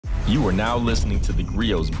You are now listening to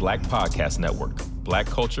TheGrio's Black Podcast Network, Black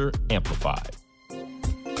Culture Amplified.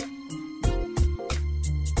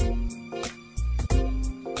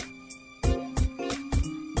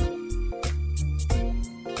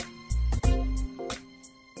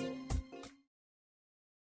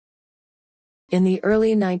 In the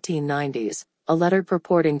early 1990s, a letter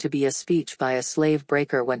purporting to be a speech by a slave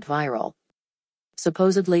breaker went viral.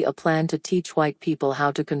 Supposedly a plan to teach white people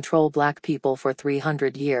how to control black people for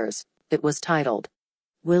 300 years, it was titled,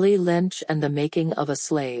 Willie Lynch and the Making of a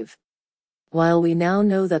Slave. While we now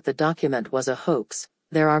know that the document was a hoax,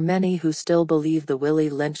 there are many who still believe the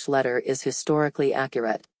Willie Lynch letter is historically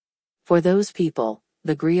accurate. For those people,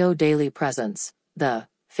 TheGrio Daily presents the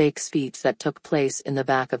fake speech that took place in the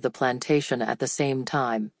back of the plantation at the same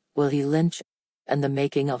time, Willie Lynch and the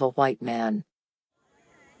Making of a White Man.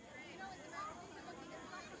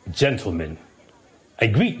 Gentlemen, I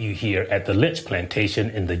greet you here at the Lynch plantation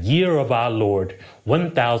in the year of our Lord,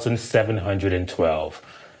 1712.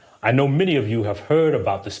 I know many of you have heard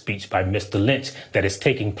about the speech by Mr. Lynch that is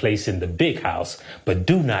taking place in the big house, but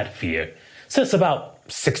do not fear. Since about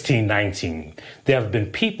 1619, there have been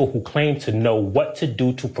people who claim to know what to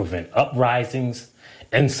do to prevent uprisings,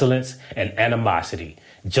 insolence, and animosity.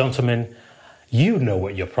 Gentlemen, you know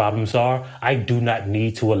what your problems are. I do not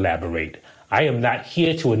need to elaborate. I am not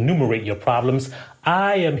here to enumerate your problems.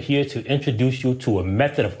 I am here to introduce you to a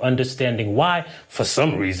method of understanding why, for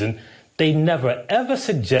some reason, they never ever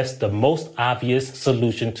suggest the most obvious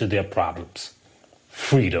solution to their problems.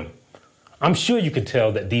 Freedom. I'm sure you can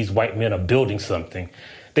tell that these white men are building something.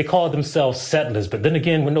 They call themselves settlers, but then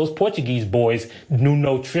again, when those Portuguese boys,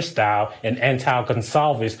 Nuno Tristão and Antão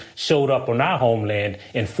Gonçalves, showed up on our homeland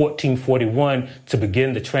in 1441 to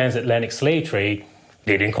begin the transatlantic slave trade,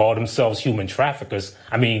 they didn't call themselves human traffickers.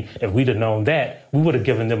 I mean, if we'd have known that, we would have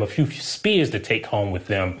given them a few spears to take home with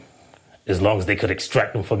them, as long as they could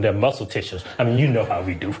extract them from their muscle tissues. I mean, you know how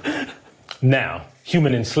we do. Now,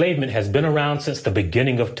 human enslavement has been around since the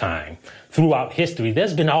beginning of time. Throughout history,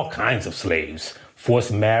 there's been all kinds of slaves.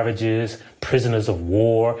 Forced marriages, prisoners of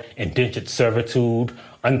war, indentured servitude,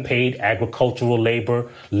 unpaid agricultural labor,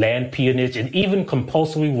 land peonage, and even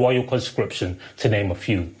compulsory royal conscription, to name a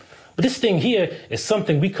few. But this thing here is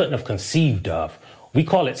something we couldn't have conceived of. We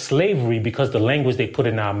call it slavery because the language they put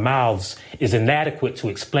in our mouths is inadequate to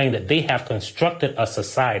explain that they have constructed a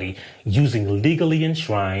society using legally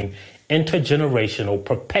enshrined, intergenerational,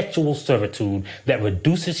 perpetual servitude that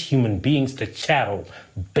reduces human beings to chattel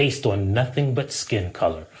based on nothing but skin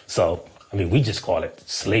color. So, we just call it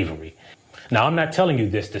slavery. Now, I'm not telling you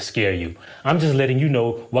this to scare you. I'm just letting you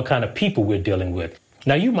know what kind of people we're dealing with.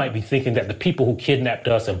 Now, you might be thinking that the people who kidnapped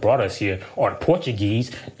us and brought us here are Portuguese,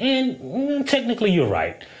 and technically you're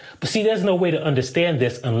right. But see, there's no way to understand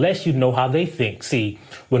this unless you know how they think. See,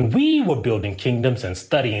 when we were building kingdoms and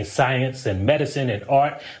studying science and medicine and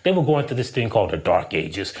art, they were going through this thing called the Dark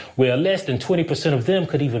Ages, where less than 20% of them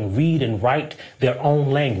could even read and write their own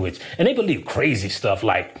language. And they believed crazy stuff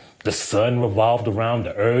like the sun revolved around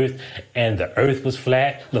the earth and the earth was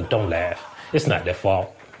flat. Look, don't laugh. It's not their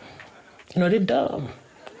fault. They're dumb.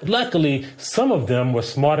 Luckily, some of them were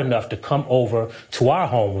smart enough to come over to our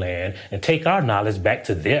homeland and take our knowledge back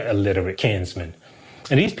to their illiterate kinsmen.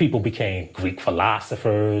 And these people became Greek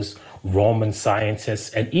philosophers, Roman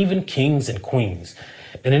scientists, and even kings and queens.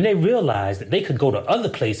 And then they realized that they could go to other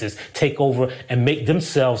places, take over, and make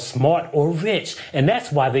themselves smart or rich. And that's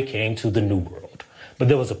why they came to the New World. But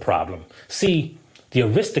there was a problem. See, the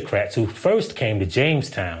aristocrats who first came to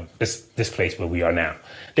Jamestown, this place where we are now,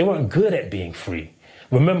 they weren't good at being free.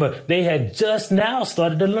 Remember, they had just now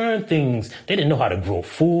started to learn things. They didn't know how to grow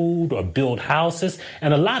food or build houses.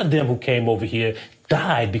 And a lot of them who came over here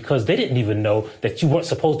died because they didn't even know that you weren't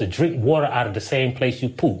supposed to drink water out of the same place you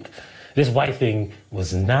pooped. This white thing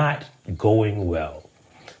was not going well.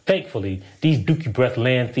 Thankfully, these dookie breath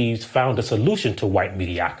land thieves found a solution to white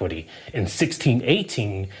mediocrity. In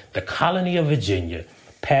 1618, the colony of Virginia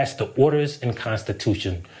passed the Orders and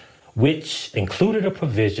Constitution, which included a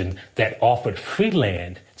provision that offered free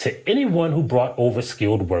land to anyone who brought over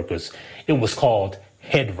skilled workers. It was called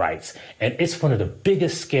head rights, and it's one of the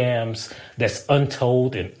biggest scams that's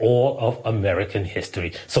untold in all of American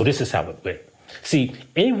history. So this is how it went. See,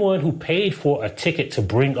 anyone who paid for a ticket to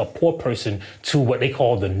bring a poor person to what they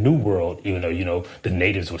call the New World, even though, the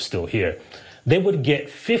natives were still here, they would get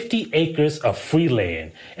 50 acres of free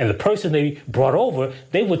land. And the person they brought over,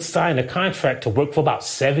 they would sign a contract to work for about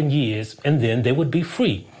 7 years, and then they would be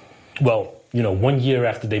free. Well, 1 year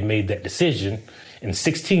after they made that decision, in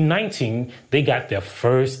 1619, they got their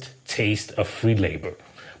first taste of free labor.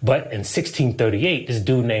 But in 1638, this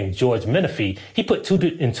dude named George Menifee, he put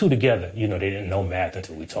two and two together. You know, they didn't know math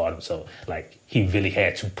until we taught him. So, like, he really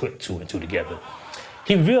had to put two and two together.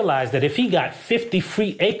 He realized that if he got 50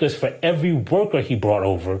 free acres for every worker he brought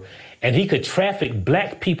over, and he could traffic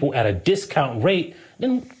black people at a discount rate,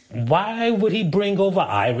 then why would he bring over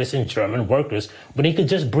Irish and German workers when he could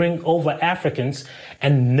just bring over Africans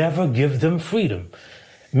and never give them freedom?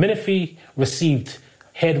 Menifee received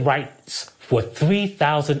head rights for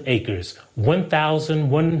 3,000 acres,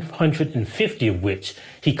 1,150 of which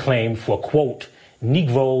he claimed for, quote,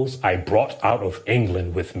 Negroes I brought out of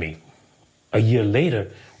England with me. A year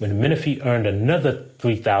later, when Menifee earned another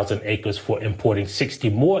 3,000 acres for importing 60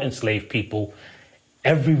 more enslaved people,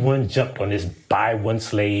 everyone jumped on this buy one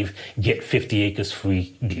slave, get 50 acres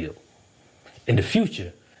free deal. In the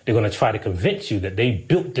future, they're going to try to convince you that they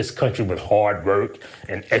built this country with hard work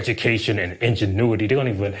and education and ingenuity. They don't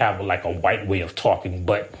even have like a white way of talking,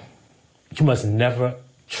 but you must never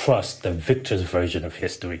trust the victor's version of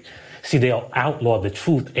history. See, they'll outlaw the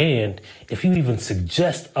truth, and if you even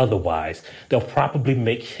suggest otherwise, they'll probably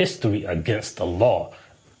make history against the law.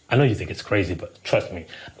 I know you think it's crazy, but trust me,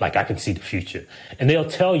 like I can see the future. And they'll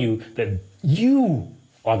tell you that you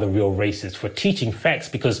are the real racist for teaching facts,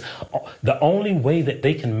 because the only way that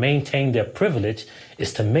they can maintain their privilege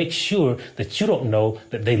is to make sure that you don't know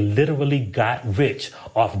that they literally got rich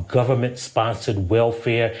off government-sponsored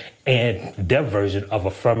welfare and their version of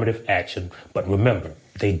affirmative action. But remember,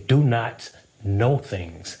 they do not know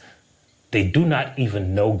things. They do not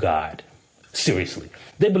even know God. Seriously.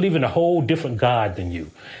 They believe in a whole different God than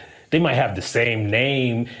you. They might have the same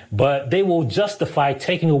name, but they will justify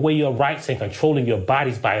taking away your rights and controlling your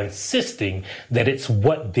bodies by insisting that it's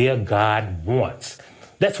what their God wants.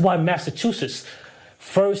 That's why Massachusetts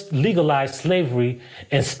first legalized slavery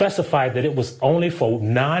and specified that it was only for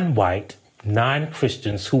non-white,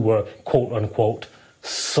 non-Christians who were, quote unquote,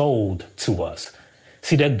 sold to us.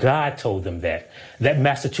 See, that God told them that. That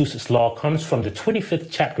Massachusetts law comes from the 25th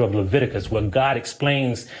chapter of Leviticus, where God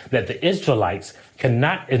explains that the Israelites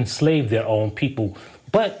cannot enslave their own people,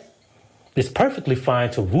 but it's perfectly fine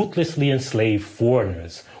to ruthlessly enslave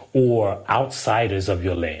foreigners or outsiders of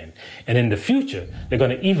your land. And in the future, they're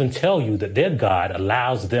going to even tell you that their God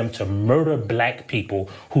allows them to murder black people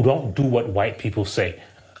who don't do what white people say.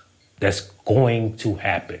 That's going to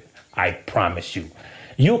happen. I promise you.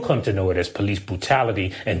 You'll come to know it as police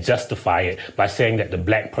brutality and justify it by saying that the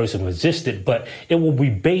black person resisted, but it will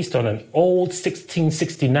be based on an old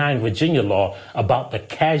 1669 Virginia law about the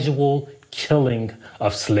casual killing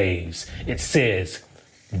of slaves. It says,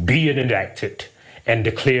 be it enacted and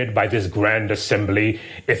declared by this grand assembly,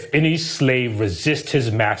 if any slave resist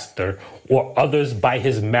his master or others by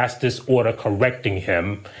his master's order correcting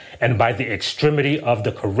him, and by the extremity of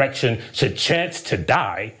the correction should chance to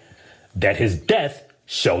die, that his death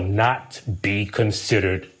shall not be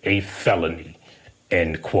considered a felony,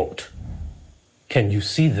 end quote. Can you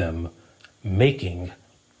see them making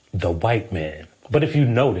the white man? But if you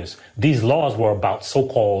notice, these laws were about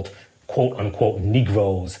so-called, quote unquote,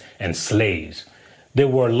 Negroes and slaves. There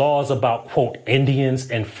were laws about, quote,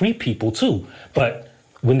 Indians and free people too. But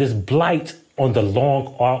when this blight on the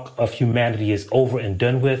long arc of humanity is over and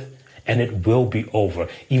done with, and it will be over,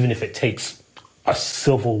 even if it takes a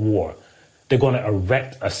civil war, they're going to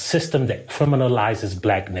erect a system that criminalizes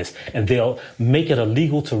blackness, and they'll make it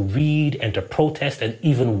illegal to read and to protest and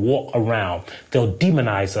even walk around. They'll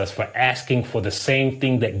demonize us for asking for the same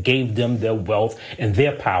thing that gave them their wealth and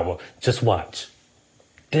their power. Just watch.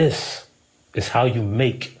 This is how you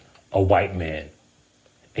make a white man.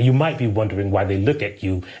 And you might be wondering why they look at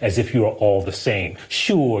you as if you are all the same.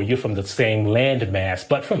 Sure, you're from the same landmass,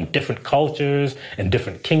 but from different cultures and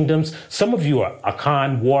different kingdoms. Some of you are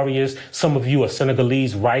Akan warriors. Some of you are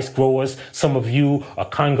Senegalese rice growers. Some of you are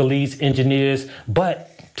Congolese engineers. But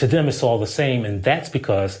to them, it's all the same. And that's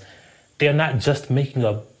because they're not just making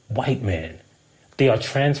a white man. They are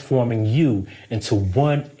transforming you into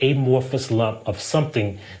one amorphous lump of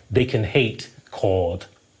something they can hate called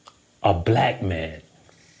a black man.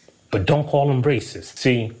 But don't call them racist.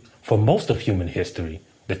 See, for most of human history,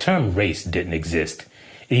 the term race didn't exist.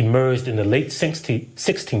 It emerged in the late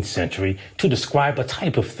 16th century to describe a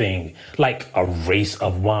type of thing, like a race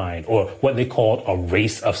of wine, or what they called a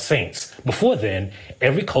race of saints. Before then,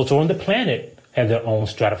 every culture on the planet had their own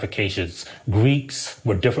stratifications. Greeks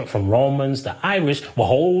were different from Romans. The Irish were a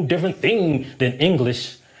whole different thing than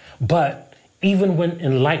English. But even when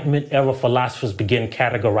Enlightenment-era philosophers began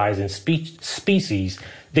categorizing species,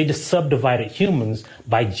 they just subdivided humans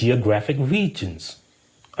by geographic regions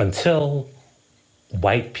until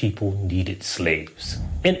white people needed slaves.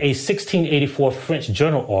 In a 1684 French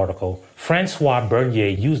journal article, Francois Bernier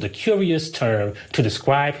used a curious term to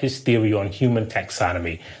describe his theory on human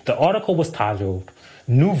taxonomy. The article was titled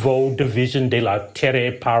Nouveau division de la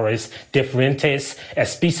terre pares diferentes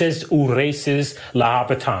especies ou races la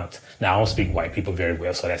habitante. Now, I don't speak white people very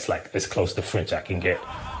well, so that's like as close to French I can get.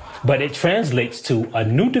 But it translates to a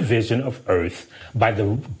new division of Earth by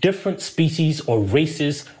the different species or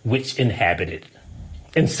races which inhabit it.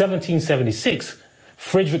 In 1776,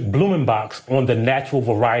 Frederick Blumenbach's On the Natural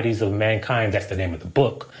Varieties of Mankind, that's the name of the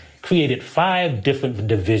book, created 5 different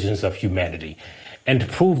divisions of humanity. And to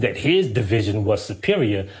prove that his division was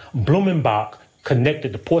superior, Blumenbach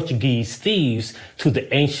connected the Portuguese thieves to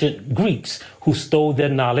the ancient Greeks who stole their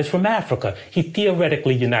knowledge from Africa. He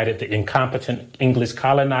theoretically united the incompetent English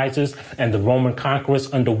colonizers and the Roman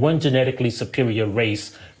conquerors under one genetically superior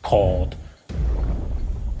race called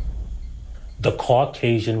the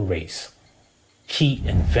Caucasian race. He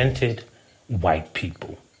invented white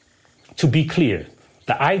people. To be clear,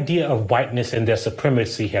 the idea of whiteness and their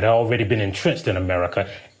supremacy had already been entrenched in America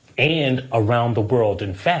and around the world.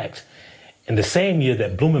 In fact, in the same year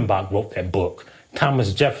that Blumenbach wrote that book,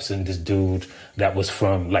 Thomas Jefferson, this dude that was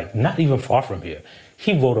from not even far from here,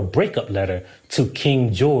 he wrote a breakup letter to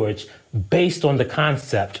King George based on the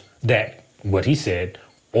concept that, what he said,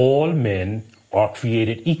 all men are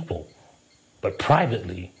created equal. But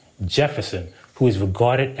privately, Jefferson, who is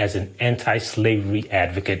regarded as an anti-slavery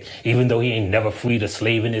advocate, even though he ain't never freed a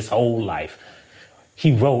slave in his whole life,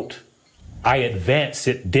 he wrote, I advance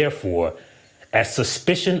it, therefore, as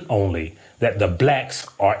suspicion only that the blacks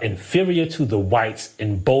are inferior to the whites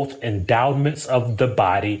in both endowments of the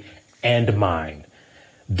body and mind.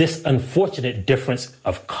 This unfortunate difference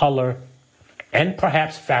of color and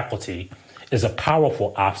perhaps faculty is a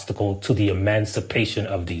powerful obstacle to the emancipation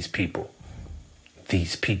of these people.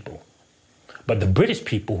 These people. But the British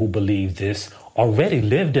people who believed this already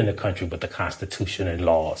lived in the country with the Constitution and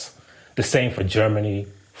laws. The same for Germany,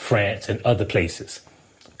 France, and other places.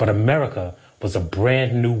 But America was a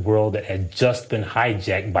brand new world that had just been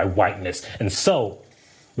hijacked by whiteness. And so,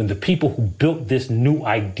 when the people who built this new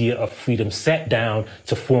idea of freedom sat down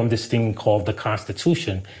to form this thing called the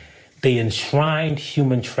Constitution, they enshrined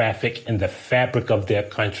human traffic in the fabric of their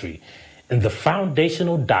country. In the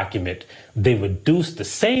foundational document, they reduced the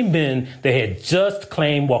same men they had just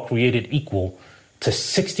claimed were created equal to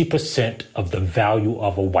 60% of the value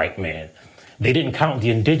of a white man. They didn't count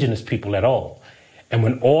the indigenous people at all. And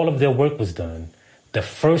when all of their work was done, the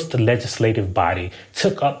first legislative body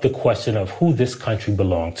took up the question of who this country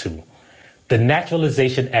belonged to. The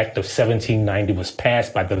Naturalization Act of 1790 was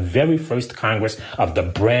passed by the very first Congress of the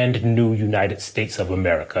brand new United States of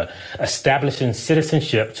America, establishing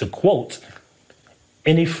citizenship to, quote,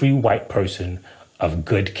 any free white person of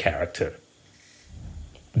good character.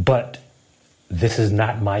 But this is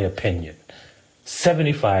not my opinion.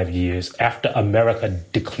 75 years after America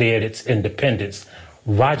declared its independence,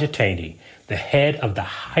 Roger Taney, the head of the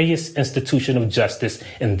highest institution of justice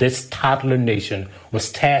in this toddler nation,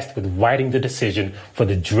 was tasked with writing the decision for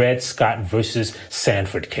the Dred Scott versus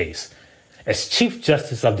Sanford case. As Chief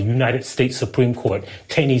Justice of the United States Supreme Court,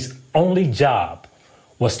 Taney's only job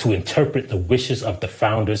was to interpret the wishes of the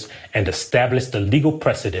founders and establish the legal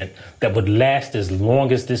precedent that would last as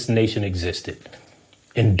long as this nation existed.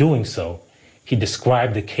 In doing so, he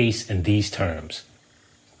described the case in these terms.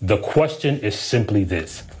 The question is simply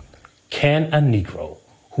this: can a Negro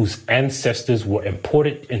whose ancestors were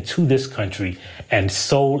imported into this country and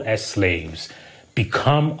sold as slaves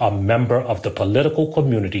become a member of the political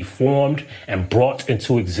community formed and brought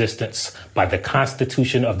into existence by the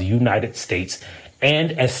Constitution of the United States,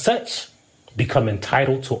 and as such become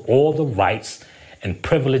entitled to all the rights and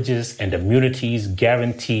privileges and immunities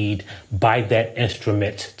guaranteed by that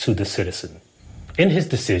instrument to the citizen? In his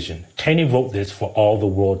decision, Taney wrote this for all the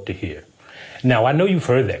world to hear. Now, I know you've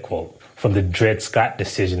heard that quote from the Dred Scott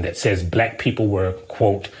decision that says black people were,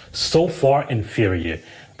 quote, so far inferior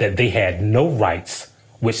that they had no rights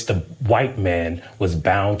which the white man was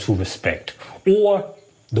bound to respect. Or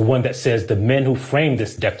the one that says the men who framed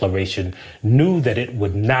this declaration knew that it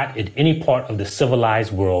would not in any part of the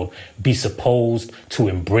civilized world be supposed to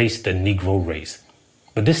embrace the Negro race.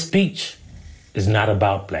 But this speech is not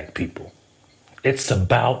about black people. It's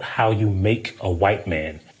about how you make a white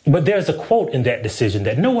man. But there's a quote in that decision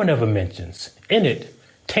that no one ever mentions. In it,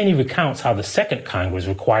 Taney recounts how the Second Congress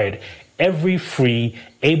required every free,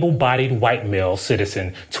 able-bodied white male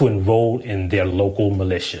citizen to enroll in their local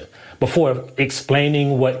militia. Before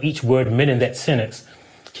explaining what each word meant in that sentence,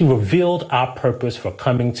 he revealed our purpose for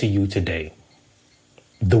coming to you today.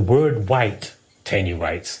 The word white Taney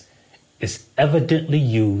writes, is evidently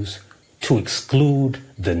used to exclude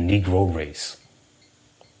the Negro race.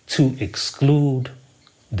 To exclude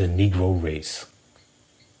the Negro race.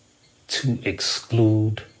 To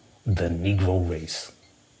exclude the Negro race.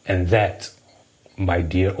 And that, my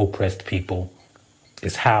dear oppressed people,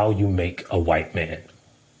 is how you make a white man.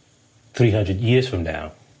 300 years from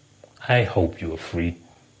now, I hope you are free.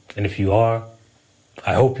 And if you are,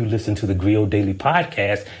 I hope you listen to the TheGrio Daily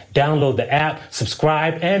podcast, download the app,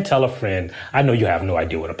 subscribe, and tell a friend. I know you have no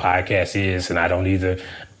idea what a podcast is, and I don't either.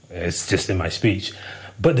 It's just in my speech.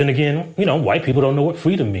 But then again, white people don't know what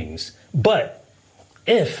freedom means. But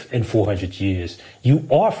if in 400 years you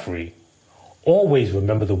are free, always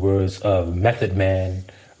remember the words of Method Man,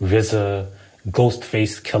 RZA,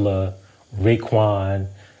 Ghostface Killer, Raekwon,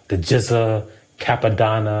 the Jizza,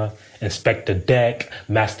 Capadonna, Inspector Deck,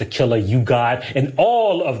 Master Killer, You God, and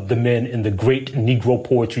all of the men in the great Negro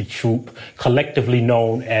poetry troupe, collectively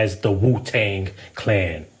known as the Wu-Tang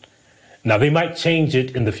Clan. Now, they might change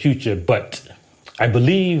it in the future, but I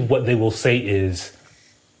believe what they will say is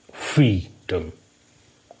freedom.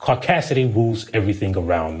 Caucasity rules everything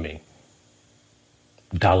around me.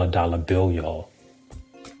 Dollar bill, y'all.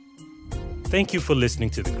 Thank you for listening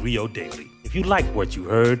to the TheGrio Daily. If you like what you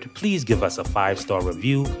heard, please give us a 5-star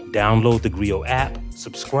review, download the TheGrio app,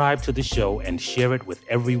 subscribe to the show, and share it with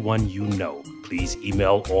everyone you know. Please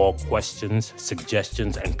email all questions,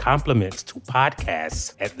 suggestions, and compliments to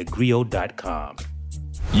podcasts@thegrio.com.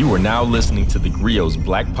 You are now listening to TheGrio's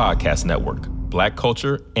Black Podcast Network, Black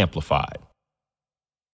Culture Amplified.